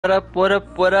What up, what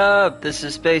up, what up? This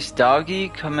is Space Doggy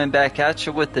coming back at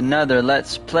you with another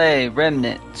Let's Play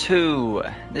Remnant 2.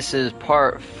 This is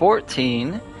part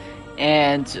 14,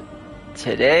 and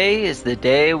today is the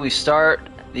day we start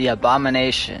the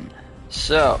Abomination.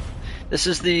 So, this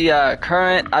is the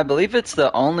current, I believe it's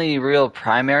the only real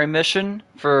primary mission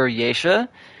for Yesha,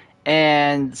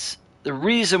 and the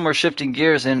reason we're shifting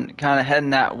gears and kind of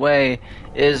heading that way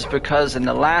is because in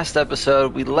the last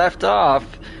episode we left off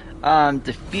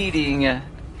defeating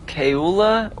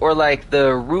Keula, or like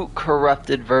the root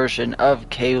corrupted version of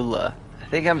Keula. I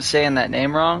think I'm saying that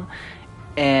name wrong.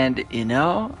 And you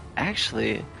know,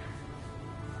 actually,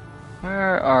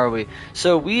 where are we?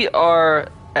 So we are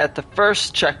at the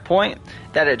first checkpoint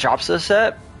that it drops us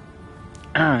at.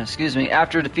 Excuse me,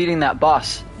 after defeating that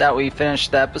boss that we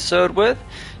finished the episode with.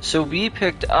 So we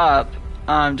picked up,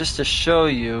 just to show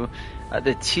you,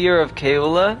 the tier of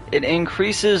Keula. It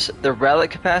increases the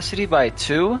relic capacity by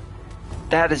 2.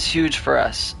 That is huge for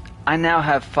us. I now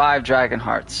have 5 dragon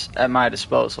hearts at my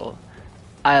disposal.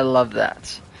 I love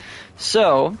that.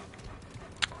 So,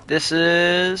 this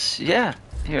is, yeah.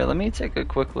 Here, let me take a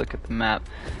quick look at the map.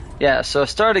 Yeah, so I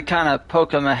started kind of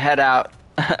poking my head out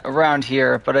around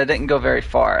here, but I didn't go very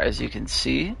far, as you can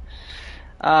see.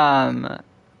 But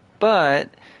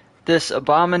this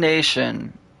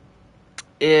Abomination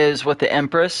is what the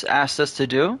Empress asked us to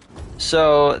do.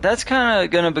 So that's kind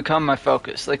of going to become my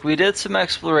focus. Like, we did some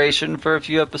exploration for a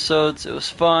few episodes. It was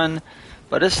fun,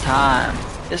 but it's time.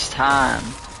 It's time.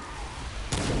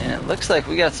 And it looks like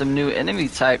we got some new enemy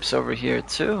types over here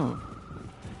too.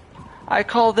 I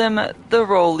call them the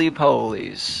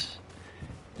roly-polies.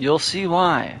 You'll see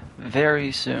why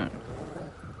very soon.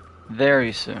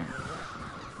 Very soon.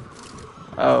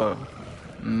 Oh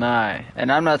my.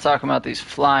 And I'm not talking about these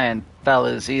flying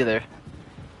fellas either.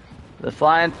 The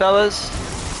flying fellas,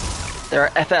 they're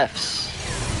FFs.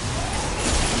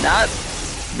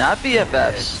 Not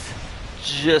BFFs,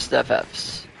 just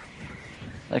FFs.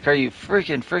 Like, are you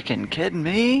freaking kidding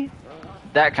me?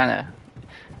 That kind of,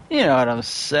 you know what I'm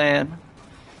saying.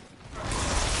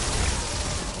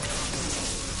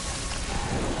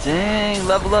 Dang,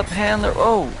 level up handler.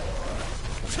 Oh.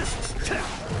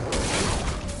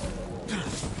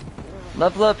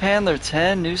 Level up handler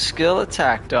 10, new skill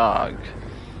attack dog.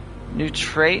 New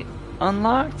trait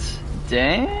unlocked?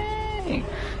 Dang.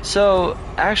 So,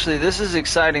 actually, this is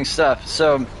exciting stuff.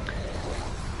 So,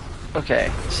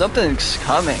 okay, something's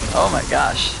coming. Oh my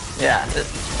gosh. Yeah,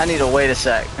 I need to wait a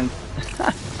sec.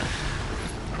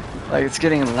 Like, it's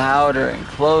getting louder and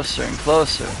closer and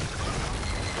closer.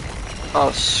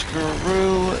 Oh,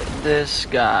 screw this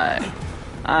guy.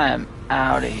 I am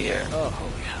out of here. Oh.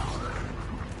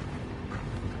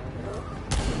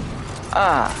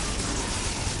 Ah.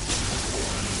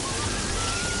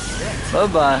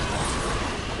 Bye-bye.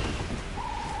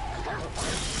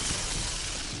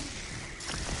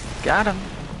 Got him.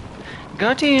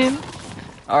 Got him.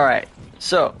 Alright,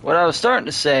 so what I was starting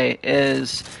to say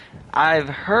is I've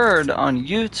heard on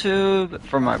YouTube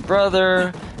from my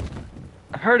brother,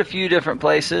 I've heard a few different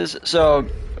places, so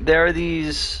there are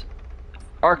these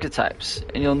archetypes,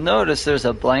 and you'll notice there's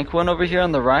a blank one over here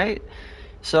on the right.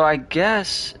 So I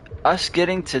guess us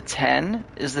getting to 10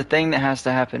 is the thing that has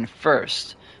to happen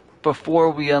first before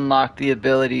we unlock the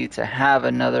ability to have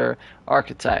another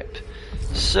archetype.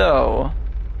 So,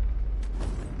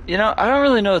 you know, I don't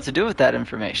really know what to do with that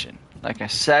information. Like, I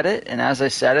said it, and as I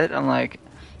said it, I'm like,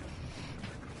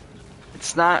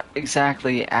 it's not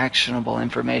exactly actionable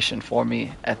information for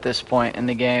me at this point in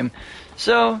the game.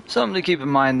 So, something to keep in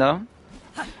mind though.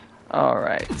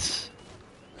 Alright.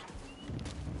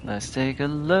 Let's take a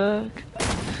look.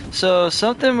 So,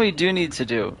 something we do need to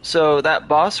do. So, that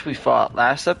boss we fought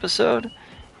last episode,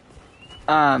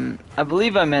 I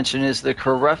believe I mentioned, is the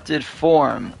corrupted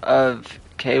form of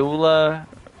Keula.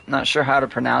 Not sure how to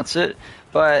pronounce it,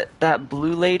 but that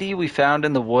blue lady we found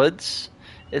in the woods,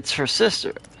 it's her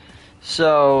sister.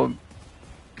 So,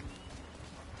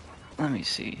 let me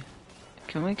see.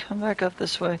 Can we come back up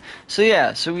this way? So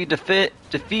yeah, so we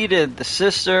defeated the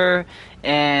sister,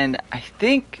 and I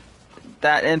think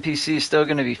that NPC is still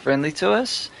going to be friendly to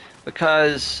us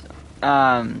because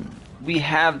we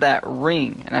have that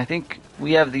ring, and I think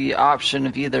we have the option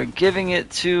of either giving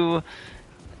it to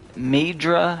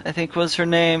Maedra, I think was her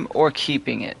name, or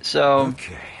keeping it. So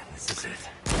okay, this is it.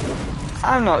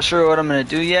 I'm not sure what I'm going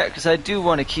to do yet, because I do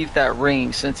want to keep that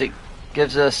ring since it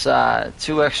gives us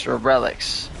 2 extra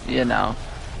relics, you know.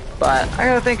 But I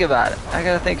gotta think about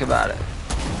it.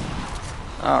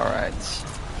 Alright.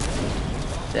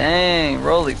 Dang,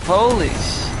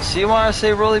 roly-polies. See why I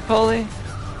say roly-poly?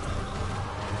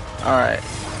 Alright.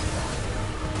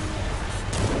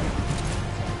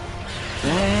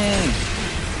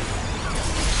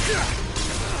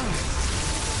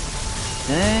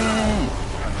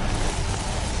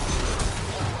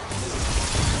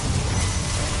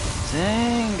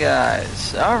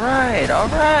 guys. Alright,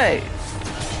 alright.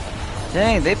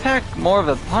 Dang, they pack more of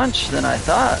a punch than I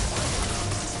thought.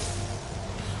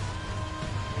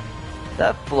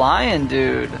 That flying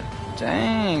dude.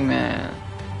 Dang, man.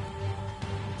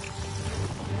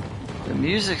 The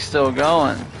music's still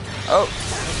going. Oh.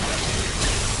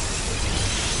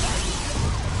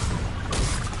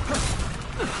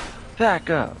 Back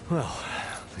up. Well,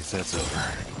 at least that's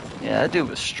over. Yeah, that dude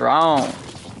was strong.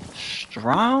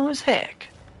 Strong as heck.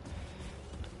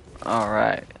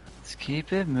 Alright. Let's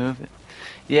keep it moving.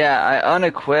 Yeah, I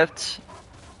unequipped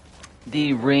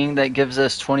the ring that gives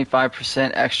us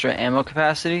 25% extra ammo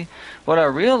capacity. What I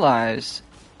realized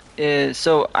is,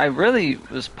 so I really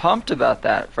was pumped about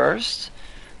that at first,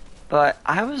 but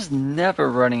I was never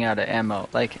running out of ammo,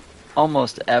 like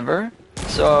almost ever.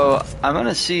 So I'm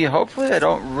gonna see, hopefully I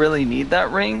don't really need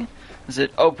that ring, as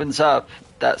it opens up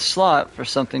that slot for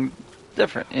something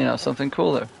different, you know, something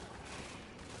cooler.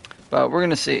 But we're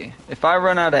gonna see. If I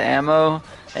run out of ammo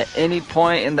at any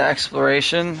point in the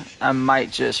exploration, I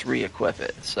might just re-equip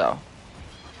it, so.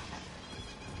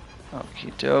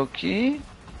 Okie dokie.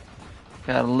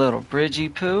 Got a little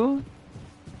bridgey poo.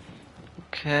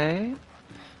 Okay.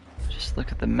 Just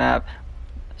look at the map.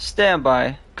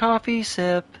 Standby. Coffee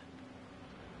sip.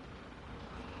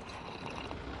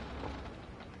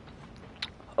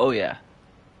 Oh yeah.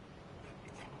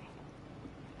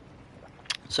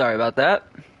 Sorry about that.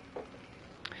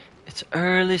 It's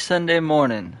early Sunday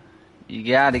morning. You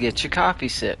gotta get your coffee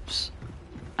sips.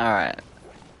 Alright.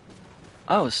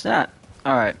 Oh, snap.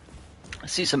 Alright. I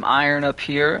see some iron up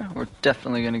here. We're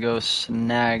definitely gonna go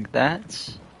snag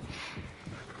that.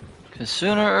 Because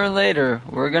sooner or later,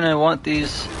 we're gonna want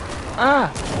these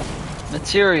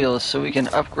materials so we can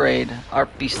upgrade our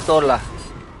pistola.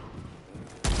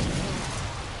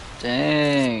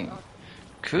 Dang.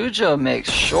 Cujo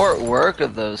makes short work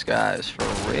of those guys,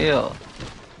 for real.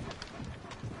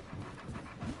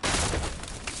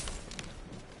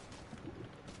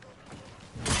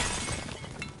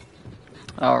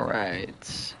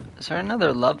 Alright. Is there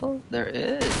another level? There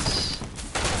is.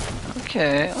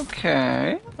 Okay,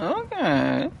 okay,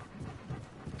 okay.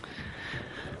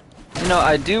 You know,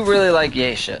 I do really like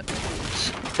geisha,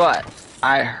 but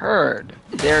I heard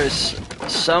there's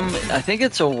some, I think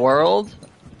it's a world,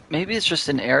 maybe it's just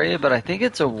an area, but I think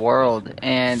it's a world,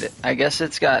 and I guess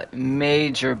it's got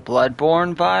major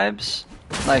Bloodborne vibes.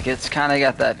 Like, it's kind of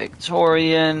got that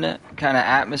Victorian kind of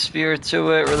atmosphere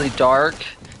to it, really dark,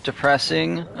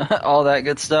 depressing, all that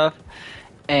good stuff.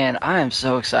 And I am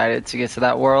so excited to get to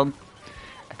that world.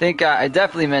 I think I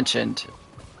definitely mentioned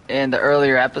in the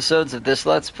earlier episodes of this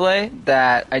Let's Play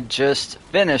that I just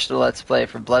finished a Let's Play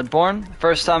for Bloodborne.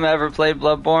 First time I ever played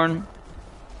Bloodborne.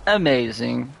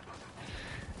 Amazing.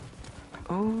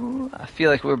 Ooh, I feel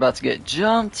like we're about to get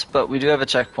jumped, but we do have a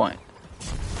checkpoint.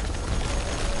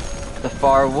 The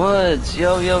far woods.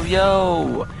 Yo, yo,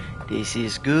 yo. This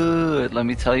is good. Let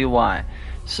me tell you why.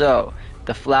 So,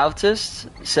 the flautist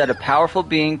said a powerful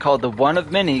being called the One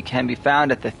of Many can be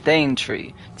found at the Thane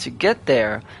Tree. To get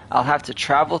there, I'll have to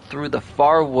travel through the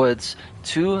far woods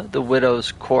to the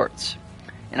Widow's Court.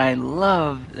 And I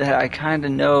love that I kind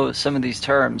of know some of these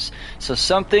terms. So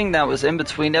something that was in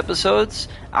between episodes,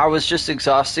 I was just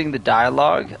exhausting the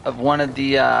dialogue of one of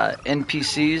the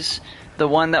NPCs. The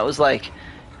one that was like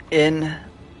in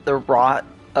the rot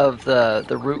of the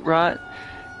root rot.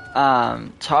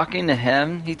 Talking to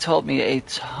him, he told me a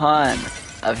ton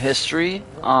of history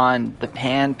on the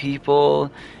Pan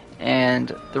people,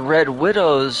 and the Red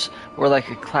Widows were like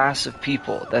a class of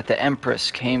people that the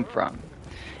Empress came from.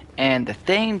 And the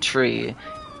Thane Tree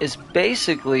is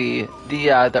basically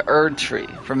the Erd Tree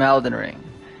from Elden Ring.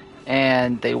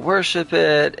 And they worship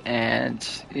it, and,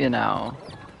 you know,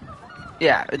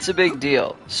 yeah, it's a big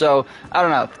deal. So, I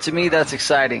don't know, to me that's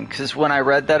exciting, because when I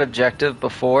read that objective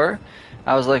before,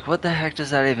 I was like, what the heck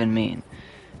does that even mean?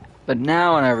 But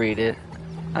now when I read it,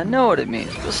 I know what it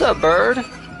means. What's up, bird?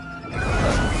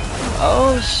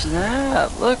 Oh,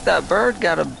 snap. Look, that bird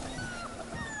got a...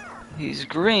 He's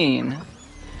green,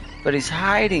 but he's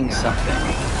hiding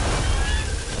something.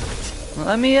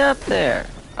 Let me up there.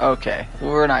 Okay,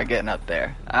 we're not getting up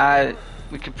there.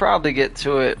 We could probably get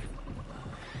to it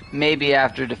maybe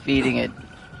after defeating a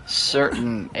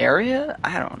certain area?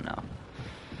 I don't know.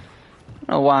 I don't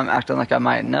know why I'm acting like I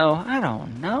might know. I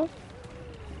don't know.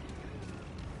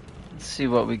 Let's see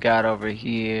what we got over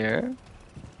here.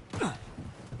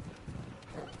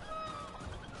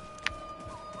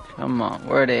 Come on,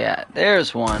 where are they at?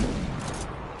 There's one.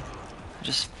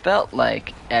 Just felt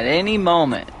like at any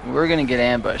moment we're gonna get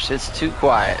ambushed. It's too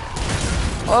quiet.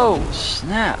 Oh,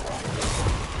 snap.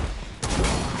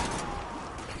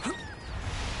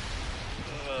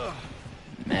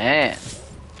 Man.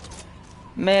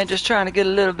 Man, just trying to get a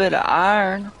little bit of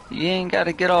iron. You ain't got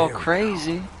to get all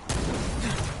crazy.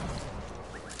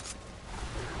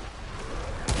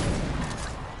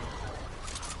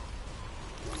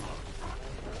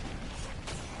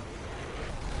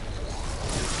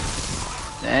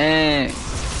 Dang.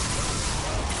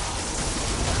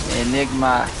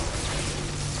 Enigma.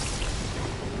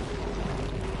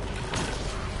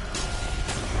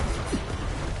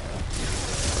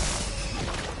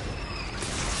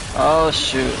 Oh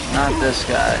shoot, not this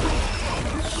guy.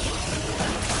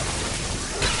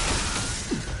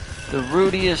 The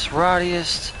rootiest,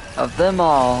 rottiest of them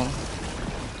all.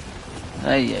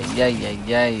 Ay, ay, ay,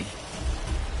 ay, ay.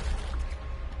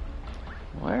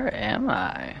 Where am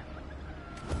I?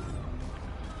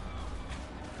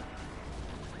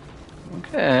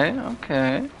 Okay,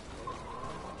 okay.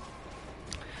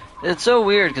 It's so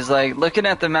weird because, like, looking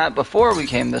at the map before we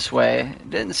came this way,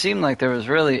 it didn't seem like there was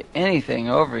really anything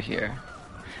over here.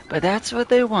 But that's what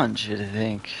they want you to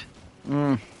think.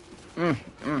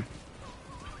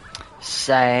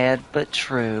 Sad but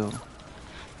true.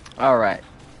 Alright.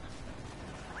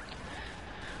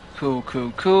 Cool,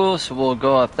 cool, cool. So we'll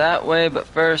go up that way, but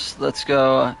first, let's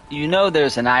go. You know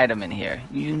there's an item in here.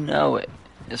 You know it.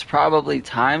 It's probably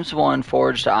 ×1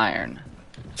 forged iron.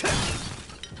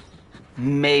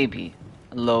 Maybe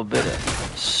a little bit of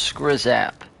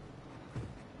scrizap.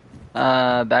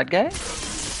 Bad guy?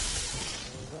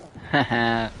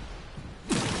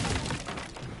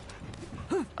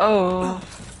 Oh,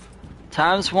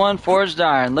 ×1 forged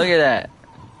iron. Look at that.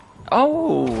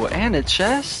 Oh, and a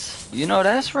chest. You know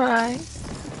that's right.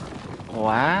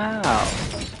 Wow.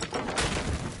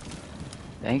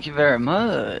 Thank you very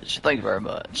much. Thank you very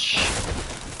much.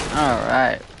 All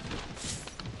right.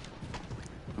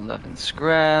 11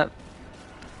 scrap.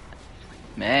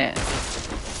 Man.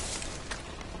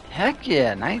 Heck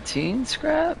yeah, 19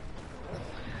 scrap.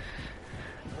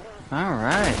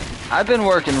 Alright. I've been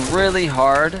working really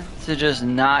hard to just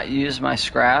not use my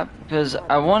scrap because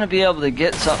I want to be able to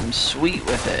get something sweet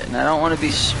with it and I don't want to be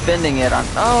spending it on...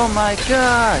 Oh my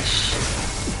gosh!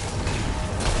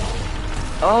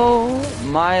 Oh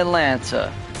my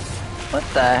Lanta. What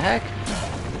the heck?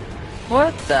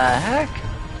 What the heck?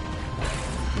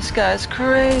 This guy's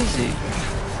crazy.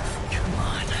 Come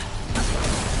on.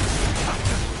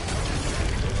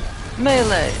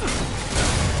 Melee.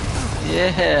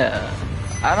 Yeah.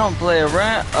 I don't play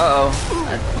around. Uh-oh.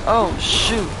 Oh,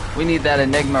 shoot. We need that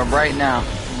Enigma right now.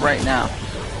 Right now.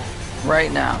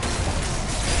 Right now.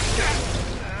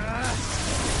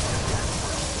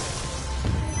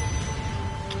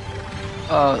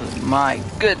 Oh, my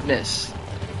goodness.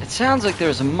 It sounds like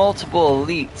there's multiple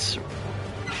elites.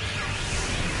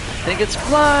 I think it's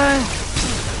blind.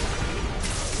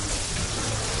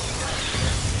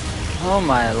 Oh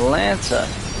my Lanta.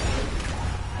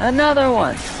 Another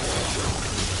one.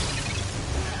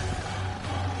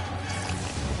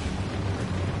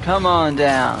 Come on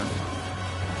down.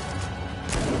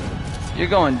 You're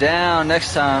going down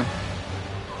next time.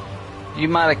 You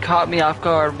might have caught me off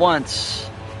guard once.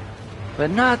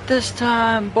 But not this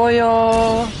time,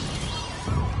 boyo.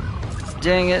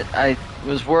 Dang it, I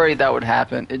was worried that would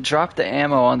happen. It dropped the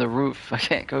ammo on the roof. I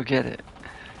can't go get it.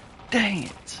 Dang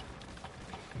it.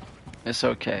 It's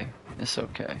okay. It's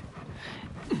okay.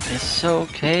 It's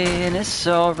okay and it's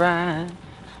alright.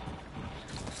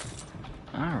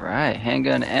 Alright,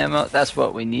 handgun ammo. That's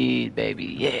what we need, baby.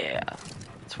 Yeah.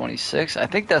 26. I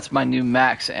think that's my new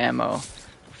max ammo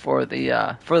for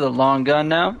the long gun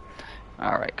now.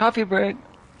 Alright, coffee break.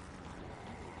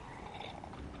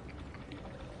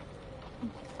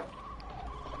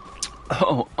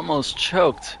 Oh, almost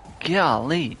choked.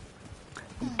 Golly.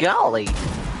 Golly.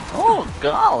 Oh,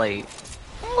 golly.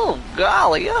 Oh,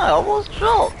 golly. I almost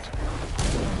choked.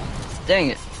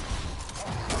 Dang it.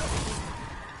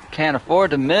 Can't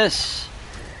afford to miss.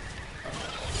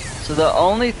 So the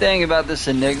only thing about this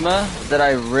Enigma that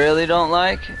I really don't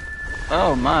like,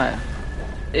 oh my,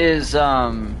 is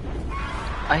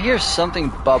I hear something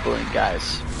bubbling,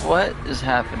 guys. What is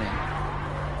happening?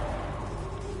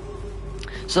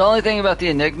 So the only thing about the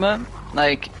Enigma,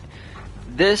 like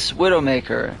this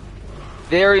Widowmaker,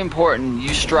 very important.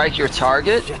 You strike your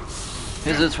target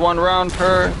because it's 1 round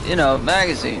per,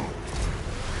 magazine.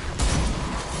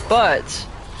 But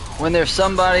when there's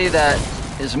somebody that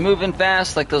is moving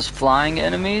fast, like those flying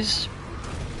enemies,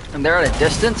 and they're at a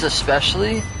distance,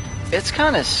 especially, it's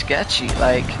kind of sketchy.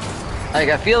 Like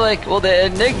I feel like, well, the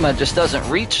Enigma just doesn't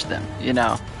reach them,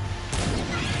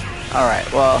 All right,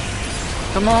 well,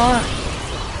 come on.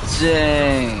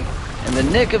 Dang. In the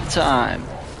nick of time.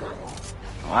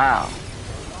 Wow.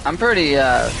 I'm pretty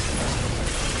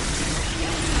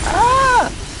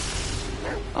Ah!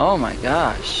 Oh my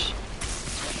gosh.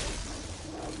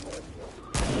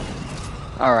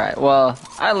 Alright, well,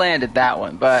 I landed that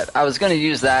one, but I was going to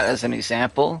use that as an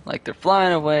example. Like, they're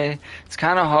flying away. It's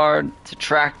kind of hard to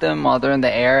track them while they're in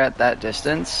the air at that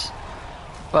distance.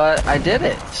 But I did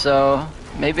it, so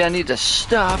maybe I need to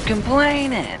stop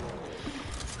complaining.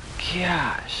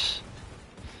 Gosh.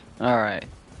 Alright.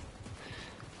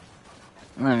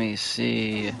 Let me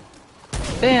see.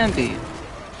 Bambi.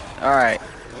 Alright.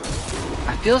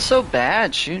 I feel so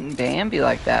bad shooting Bambi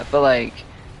like that, but like,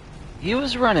 he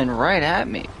was running right at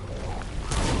me.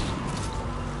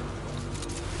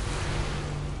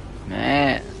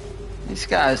 Man, these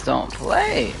guys don't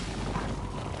play.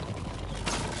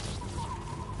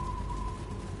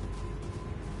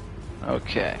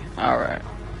 Okay, alright.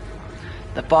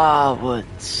 The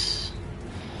Barwoods.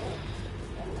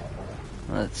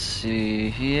 Let's see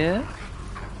here.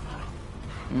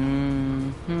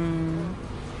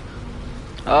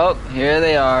 Oh, here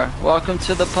they are. Welcome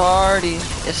to the party.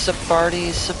 It's a party,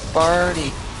 it's a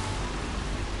party.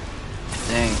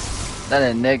 Dang, that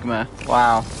enigma.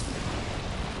 Wow.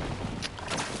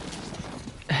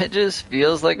 It just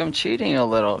feels like I'm cheating a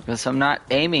little because I'm not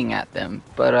aiming at them,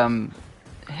 but I'm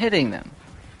hitting them.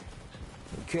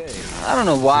 Okay. I don't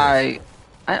know why.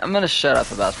 I'm gonna shut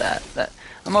up about that.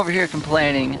 I'm over here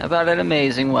complaining about an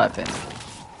amazing weapon.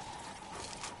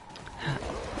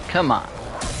 Come on.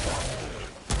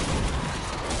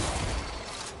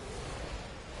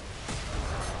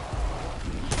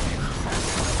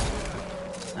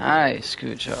 Nice,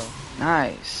 Cujo.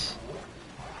 Nice.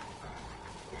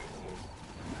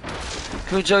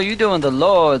 Cujo, you doing the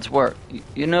Lord's work.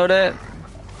 You know that?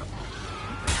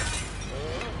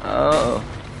 Oh.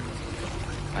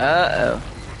 Uh-oh.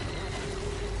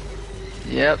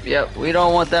 Yep. We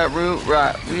don't want that root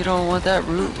rot. We don't want that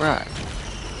root rot.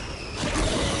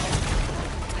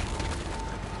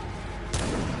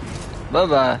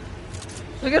 Bye-bye.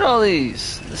 Look at all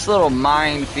these. This little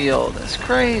minefield. It's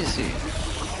crazy.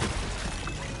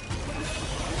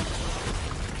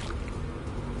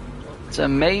 It's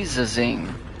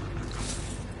amazing.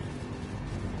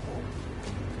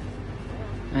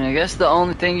 And I guess the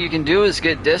only thing you can do is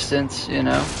get distance, you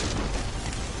know.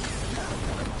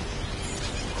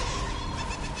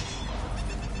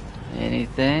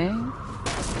 Anything?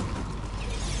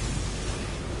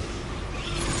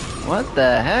 What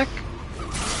the heck?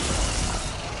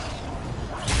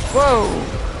 Whoa!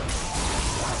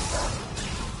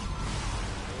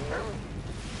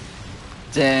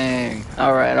 Dang.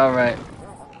 Alright.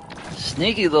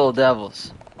 Sneaky little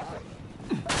devils.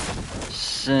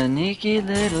 Sneaky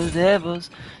little devils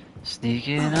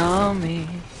sneaking on me.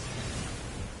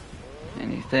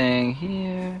 Anything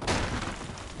here?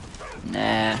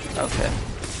 Nah. Okay.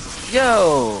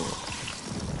 Yo!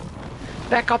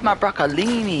 Back off my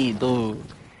broccolini, dude.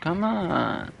 Come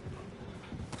on.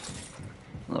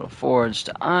 A little forged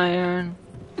iron.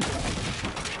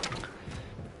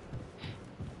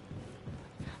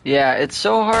 Yeah, it's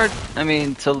so hard, I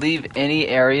mean, to leave any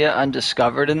area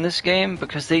undiscovered in this game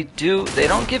because they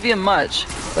don't give you much,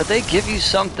 but they give you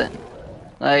something.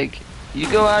 Like,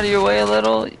 you go out of your way a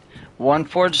little, one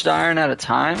forged iron at a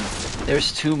time,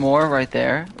 there's 2 more right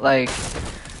there. Like,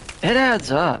 it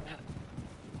adds up.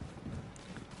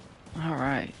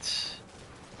 Alright.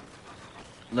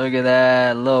 Look at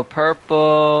that, little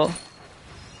purple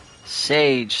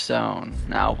sage stone.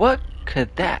 Now, what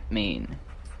could that mean?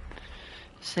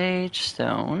 Sage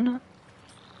stone.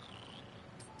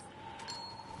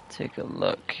 Take a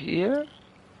look here.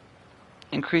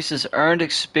 Increases earned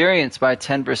experience by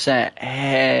 10%.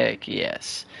 Heck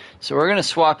yes. So we're going to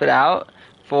swap it out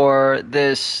for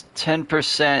this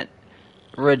 10%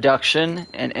 reduction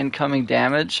in incoming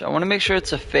damage. I want to make sure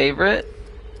it's a favorite.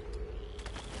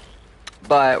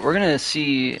 But we're going to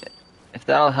see if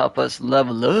that'll help us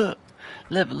level up.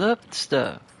 Level up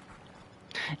stuff.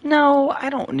 No, I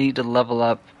don't need to level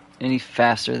up any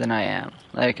faster than I am.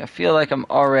 Like, I feel like I'm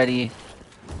already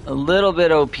a little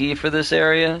bit OP for this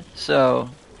area, so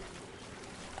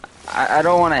I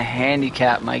don't want to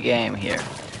handicap my game here.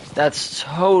 That's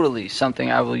totally something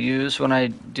I will use when I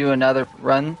do another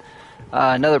run,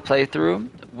 another playthrough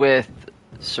with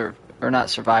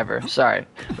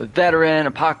with Veteran,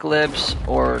 Apocalypse,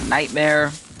 or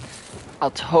Nightmare.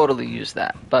 I'll totally use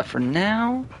that. But for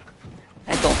now,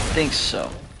 I don't think so.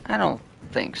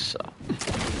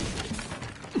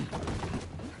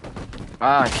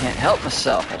 I can't help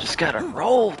myself. I just gotta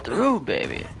roll through,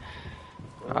 baby.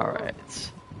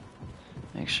 Alright.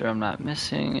 Make sure I'm not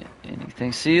missing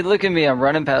anything. See, look at me. I'm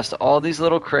running past all these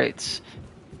little crates.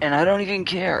 And I don't even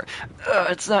care.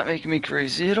 It's not making me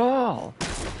crazy at all.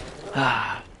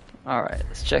 Alright,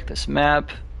 let's check this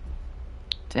map.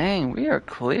 Dang, we are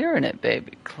clearing it,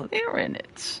 baby. Clearing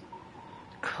it.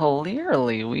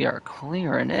 Clearly, we are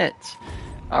clearing it.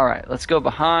 Alright, let's go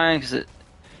behind, because it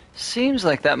seems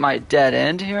like that might dead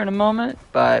end here in a moment,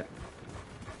 but...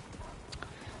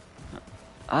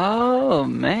 Oh,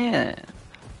 man.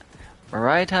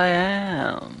 Right I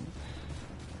am.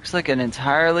 Looks like an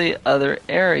entirely other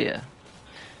area.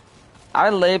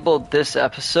 I labeled this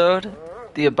episode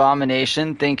The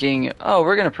Abomination, thinking, oh,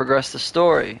 we're going to progress the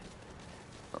story.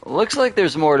 Looks like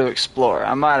there's more to explore.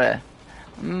 I might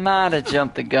have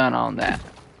jumped the gun on that.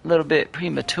 A little bit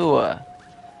premature.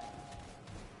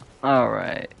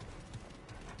 Alright.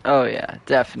 Oh yeah,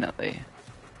 definitely.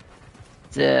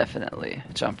 Definitely.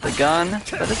 Jumped the gun,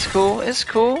 but it's cool, it's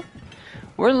cool.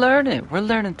 We're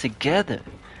learning together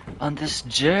on this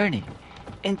journey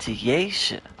into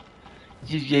Yasha.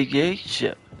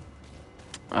 Yasha.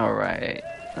 Alright,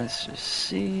 let's just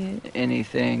see.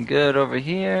 Anything good over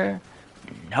here?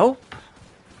 Nope.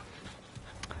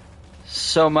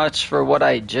 So much for what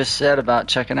I just said about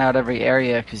checking out every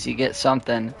area because you get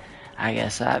something. I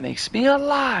guess that makes me a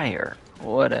liar.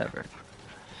 Whatever.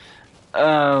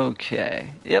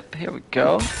 Okay. Yep, here we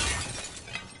go.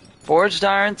 Forged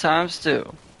iron times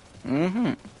 2.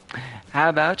 How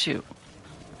about you?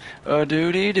 A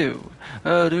doody doo.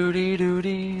 A doody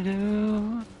doody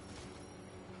doo.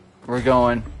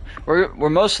 We're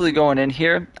mostly going in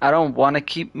here. I don't want to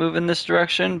keep moving this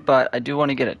direction, but I do want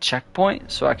to get a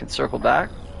checkpoint so I can circle back.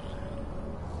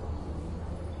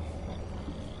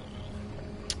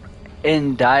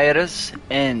 Indira's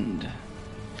End.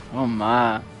 Oh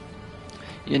my.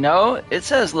 You know, it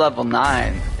says level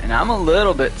 9, and I'm a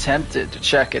little bit tempted to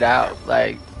check it out.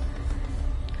 Like,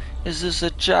 is this a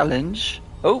challenge?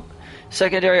 Oh,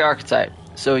 secondary archetype.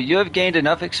 So you have gained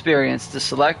enough experience to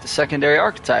select a secondary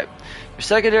archetype. Your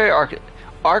secondary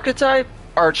archetype,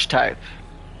 archetype.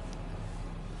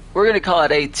 We're going to call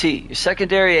it AT. Your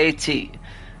secondary AT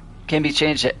can be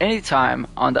changed at any time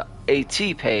on the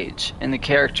AT page in the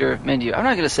character menu. I'm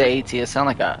not going to say AT. It sounds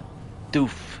like a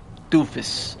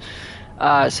doofus.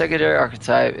 Secondary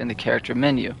archetype in the character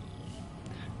menu.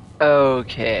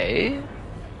 Okay.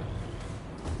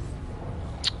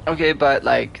 Okay, but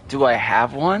like, do I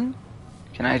have one?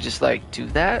 Can I just like do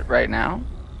that right now?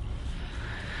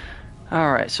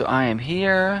 Alright, so I am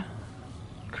here.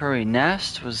 Curry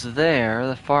Nest was there.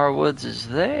 The Far Woods is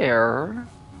there.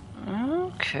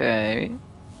 Okay.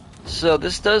 So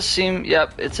this does seem,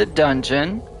 yep, it's a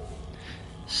dungeon.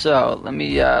 So let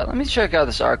me check out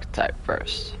this archetype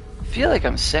first. I feel like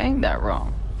I'm saying that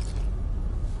wrong.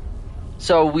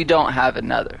 So we don't have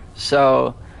another.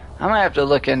 So I might have to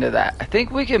look into that. I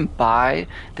think we can buy,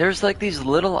 there's like these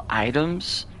little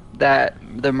items that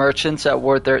the merchants at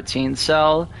Ward 13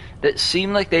 sell that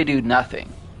seem like they do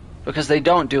nothing. Because they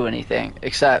don't do anything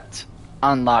except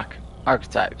unlock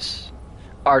archetypes.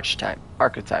 Archetype.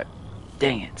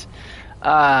 Dang it.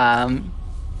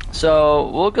 So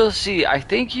we'll go see. I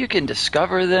think you can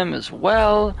discover them as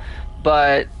well,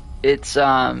 but it's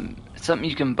something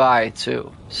you can buy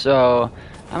too. So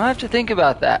I'm gonna have to think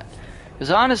about that.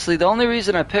 Because honestly, the only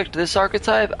reason I picked this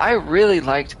archetype, I really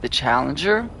liked the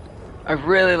Challenger. I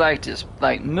really liked his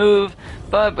like move,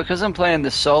 but because I'm playing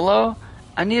this solo,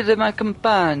 I needed my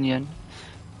companion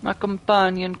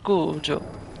Kujo,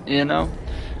 you know?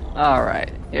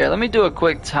 Alright, here, let me do a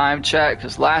quick time check,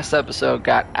 because last episode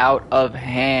got out of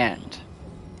hand.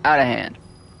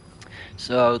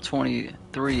 So,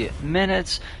 23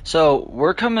 minutes. So,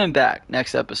 we're coming back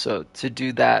next episode to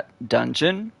do that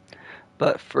dungeon.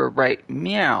 But for right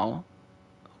meow,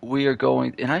 we are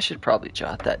going, and I should probably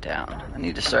jot that down. I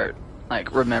need to start,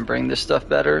 like, remembering this stuff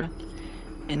better.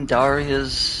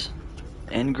 Indaria's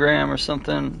engram or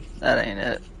something? That ain't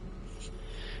it.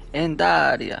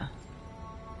 Indaria.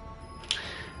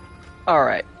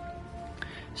 Alright.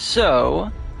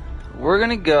 So, we're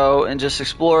gonna go and just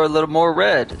explore a little more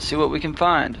red, see what we can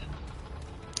find.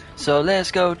 So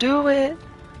let's go do it!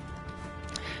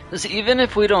 Because even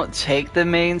if we don't take the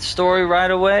main story right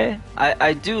away,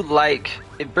 I do like,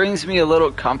 it brings me a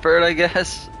little comfort, I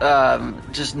guess,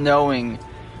 just knowing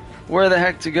where the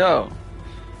heck to go.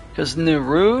 Because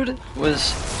Nerud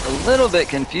was a little bit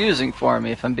confusing for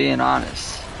me, if I'm being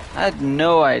honest. I had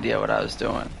no idea what I was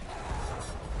doing.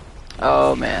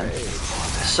 Oh man,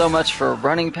 so much for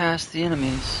running past the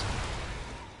enemies.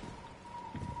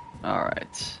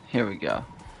 Alright, here we go.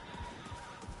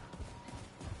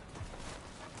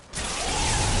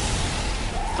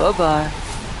 Bye-bye.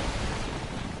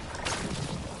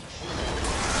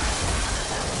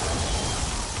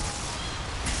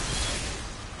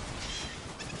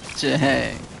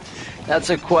 Dang. That's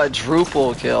a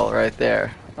quadruple kill right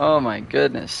there. Oh my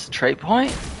goodness. Trait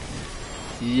point?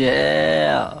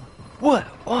 Yeah. What?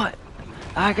 What?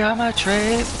 I got my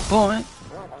trait point.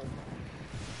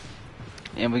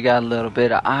 And we got a little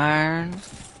bit of iron.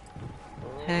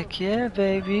 Heck yeah,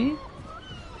 baby.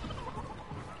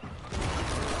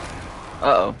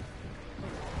 Uh-oh.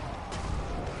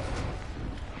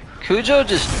 Cujo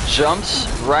just jumps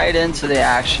right into the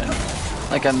action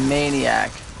like a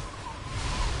maniac.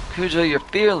 Cujo, you're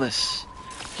fearless.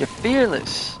 You're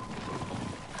fearless.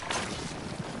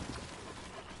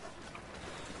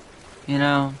 You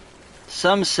know,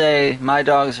 some say my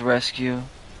dog's a rescue,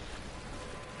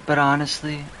 but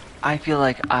honestly, I feel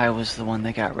like I was the one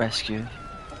that got rescued.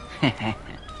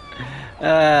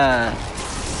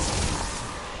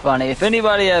 Funny. If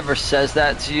anybody ever says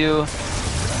that to you,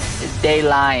 they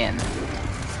lying.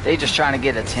 They just trying to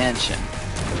get attention.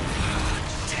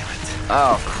 Damn it.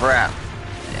 Oh crap.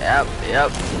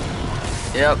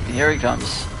 Yep, here he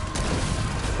comes.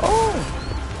 Oh.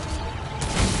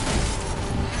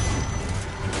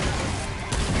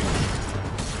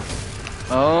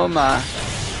 Oh my.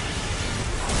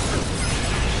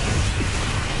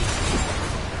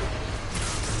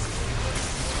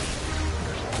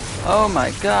 Oh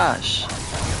my gosh.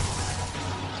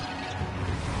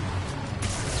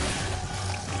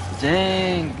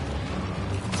 Dang.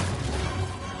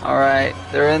 Alright,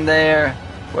 they're in there.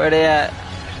 Where they at?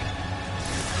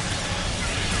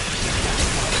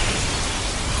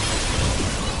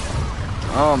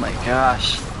 Oh my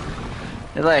gosh.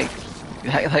 It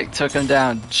like took him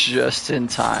down just in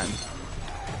time.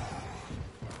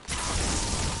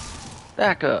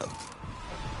 Back up.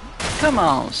 Come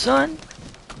on, son.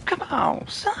 Come on,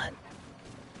 son.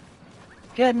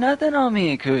 Got nothing on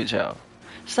me, Cujo.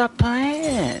 Stop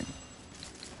playing.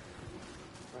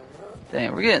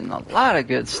 Dang, we're getting a lot of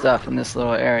good stuff in this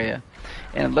little area.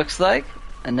 And it looks like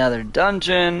another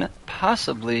dungeon,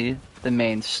 possibly the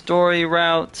main story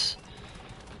route.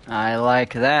 I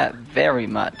like that very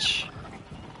much.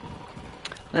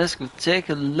 Let's go take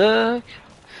a look.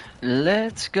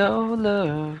 Let's go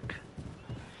look.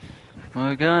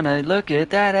 We're gonna look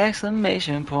at that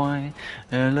exclamation point.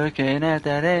 They're looking at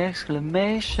that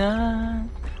exclamation.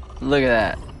 Look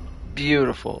at that.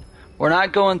 Beautiful. We're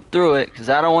not going through it because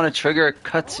I don't want to trigger a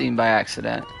cutscene by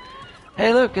accident.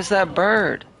 Hey look, it's that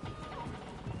bird.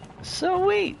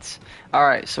 Sweet.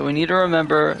 Alright, so we need to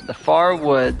remember the far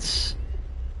woods.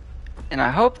 And I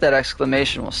hope that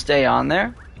exclamation will stay on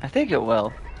there. I think it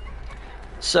will.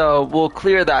 So we'll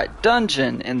clear that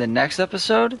dungeon in the next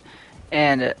episode.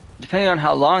 And depending on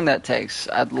how long that takes,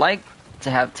 I'd like to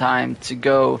have time to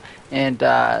go and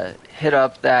hit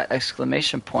up that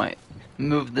exclamation point.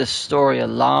 Move this story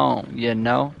along, you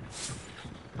know?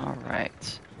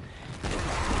 Alright.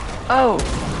 Oh!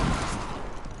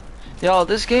 Y'all,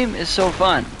 this game is so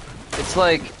fun. It's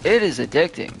like, it is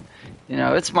addicting. You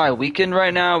know, it's my weekend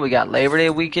right now. We got Labor Day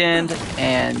weekend,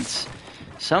 and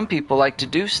some people like to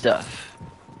do stuff.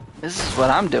 This is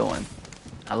what I'm doing.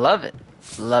 I love it.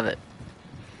 Love it.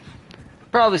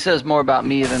 Probably says more about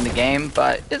me than the game,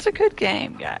 but it's a good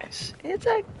game, guys. It's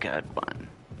a good one.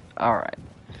 Alright.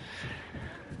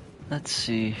 Let's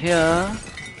see here.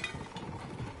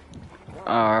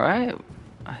 Alright.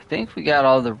 I think we got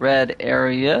all the red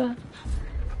area.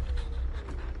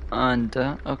 And,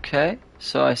 okay.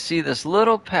 So I see this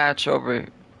little patch over...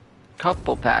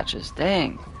 Couple patches.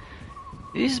 Dang.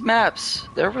 These maps,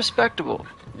 they're respectable,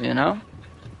 you know?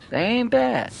 They ain't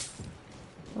bad.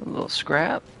 A little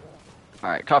scrap.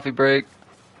 Alright, coffee break.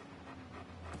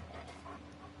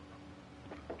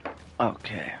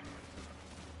 Okay.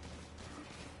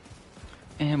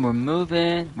 And we're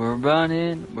moving, we're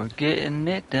running, we're getting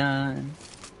it done.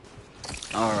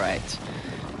 Alright.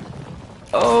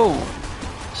 Oh!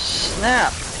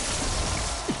 Snap!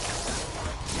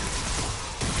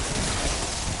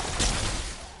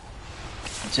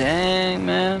 Dang,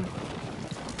 man.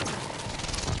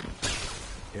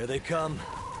 Here they come.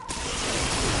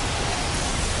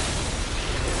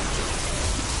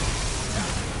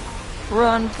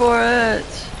 Run for it!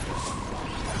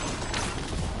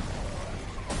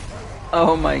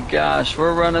 Oh my gosh,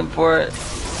 we're running for it.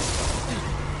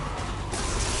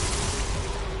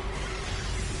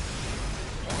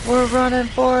 We're running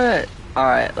for it!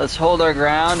 Alright, let's hold our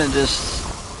ground and just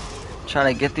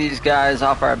try to get these guys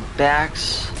off our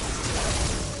backs.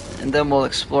 And then we'll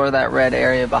explore that red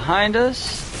area behind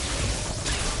us.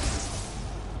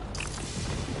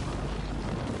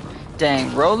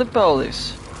 Dang,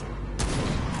 roly-polies.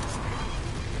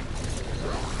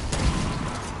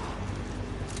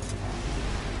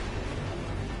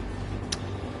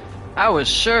 I was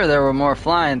sure there were more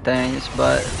flying things,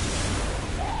 but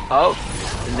oh,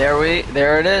 there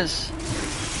it is.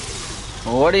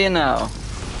 What do you know?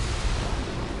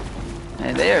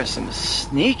 Hey, they are some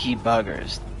sneaky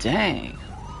buggers. Dang.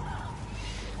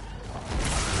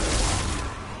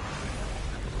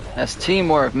 That's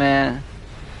teamwork, man.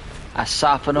 I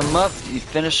soften them up, you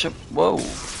finish them. Whoa.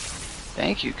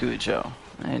 Thank you, Cujo.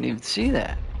 I didn't even see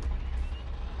that.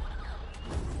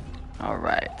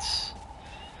 Alright.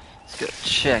 Let's go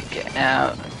check it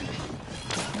out.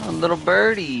 Oh, little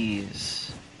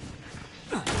birdies.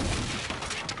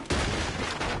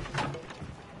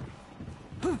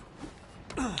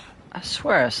 I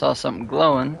swear I saw something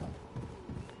glowing.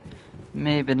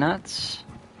 Maybe not.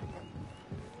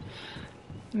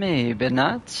 Maybe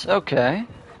not. Okay.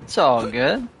 It's all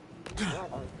good.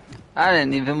 I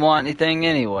didn't even want anything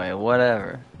anyway.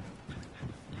 Whatever.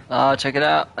 Oh, check it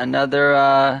out.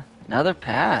 Another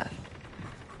path.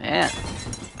 Man.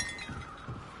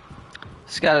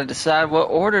 Just gotta decide what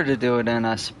order to do it in,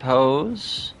 I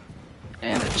suppose.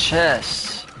 And a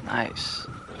chest. Nice.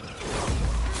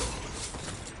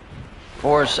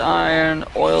 Forged iron,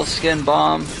 oilskin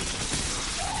bomb.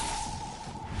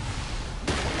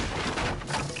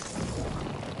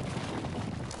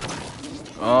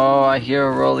 Oh, I hear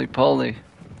a roly-poly.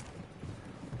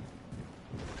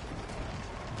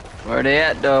 Where they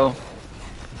at, though?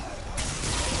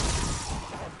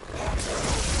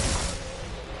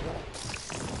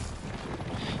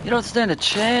 You don't stand a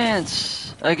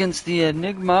chance against the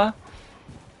Enigma.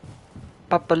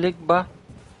 Papaligba.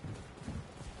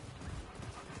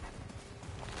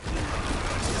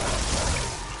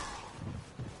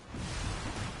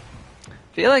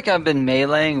 Feel like I've been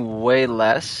meleeing way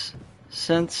less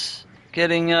since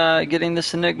getting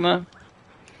this Enigma.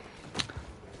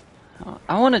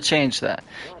 I want to change that.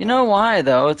 You know why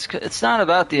though? It's not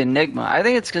about the Enigma. I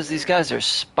think it's because these guys are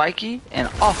spiky and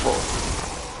awful.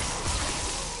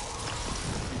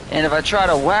 And if I try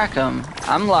to whack them,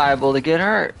 I'm liable to get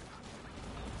hurt.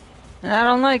 And I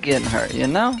don't like getting hurt, you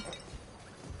know?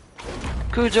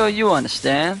 Cujo, you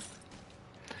understand.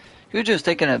 Cujo's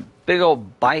taking a big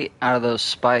old bite out of those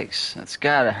spikes. It's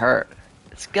gotta hurt.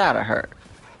 It's gotta hurt.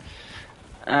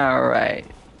 Alright.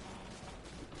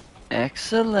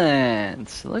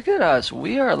 Excellent. Look at us.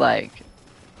 We are like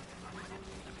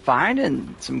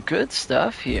finding some good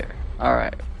stuff here.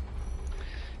 Alright.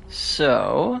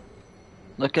 So,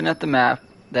 looking at the map,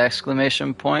 the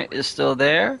exclamation point is still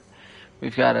there.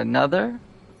 We've got another.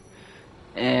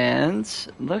 And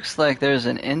looks like there's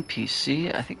an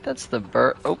NPC. I think that's the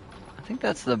bird. Oh, I think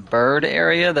that's the bird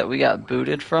area that we got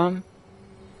booted from.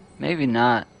 Maybe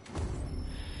not.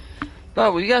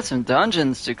 But we got some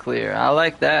dungeons to clear. I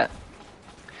like that.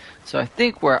 So I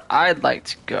think where I'd like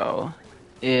to go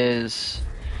is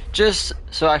just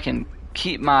so I can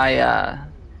keep my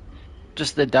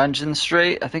just the dungeon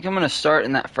straight. I think I'm gonna start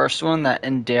in that first one, that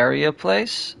Endaria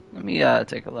place. Let me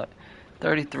take a look.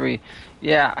 33.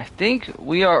 Yeah, I think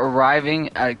we are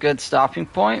arriving at a good stopping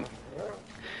point.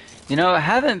 You know, I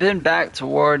haven't been back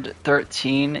toward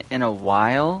 13 in a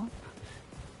while.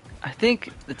 I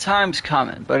think the time's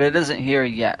coming, but it isn't here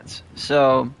yet.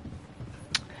 So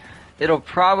it'll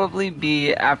probably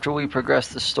be after we progress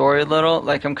the story a little.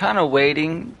 Like, I'm kind of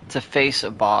waiting to face a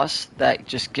boss that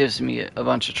just gives me a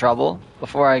bunch of trouble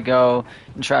before I go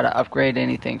and try to upgrade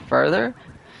anything further.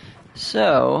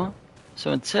 So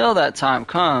until that time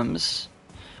comes,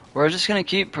 we're just gonna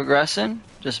keep progressing,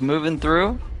 just moving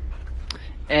through.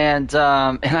 And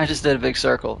I just did a big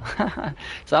circle.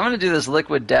 So I'm gonna do this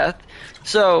liquid death.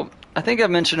 So I think I've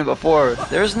mentioned it before.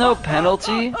 There's no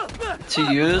penalty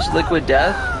to use liquid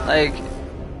death. Like,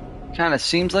 kind of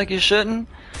seems like you shouldn't,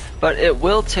 but it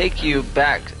will take you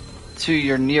back to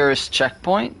your nearest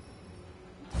checkpoint.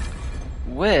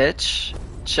 Which,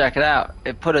 check it out,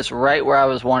 it put us right where I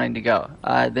was wanting to go.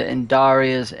 The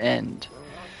Endaria's End.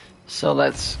 So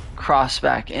let's cross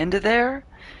back into there.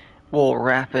 We'll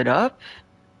wrap it up.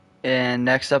 And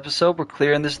next episode, we're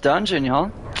clearing this dungeon,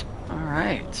 y'all.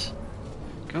 Alright.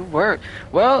 Good work.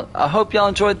 Well, I hope y'all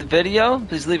enjoyed the video.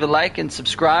 Please leave a like and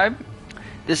subscribe.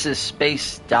 This is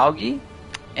Space Doggy.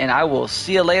 And I will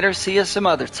see you later. See you some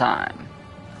other time.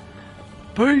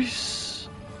 Peace.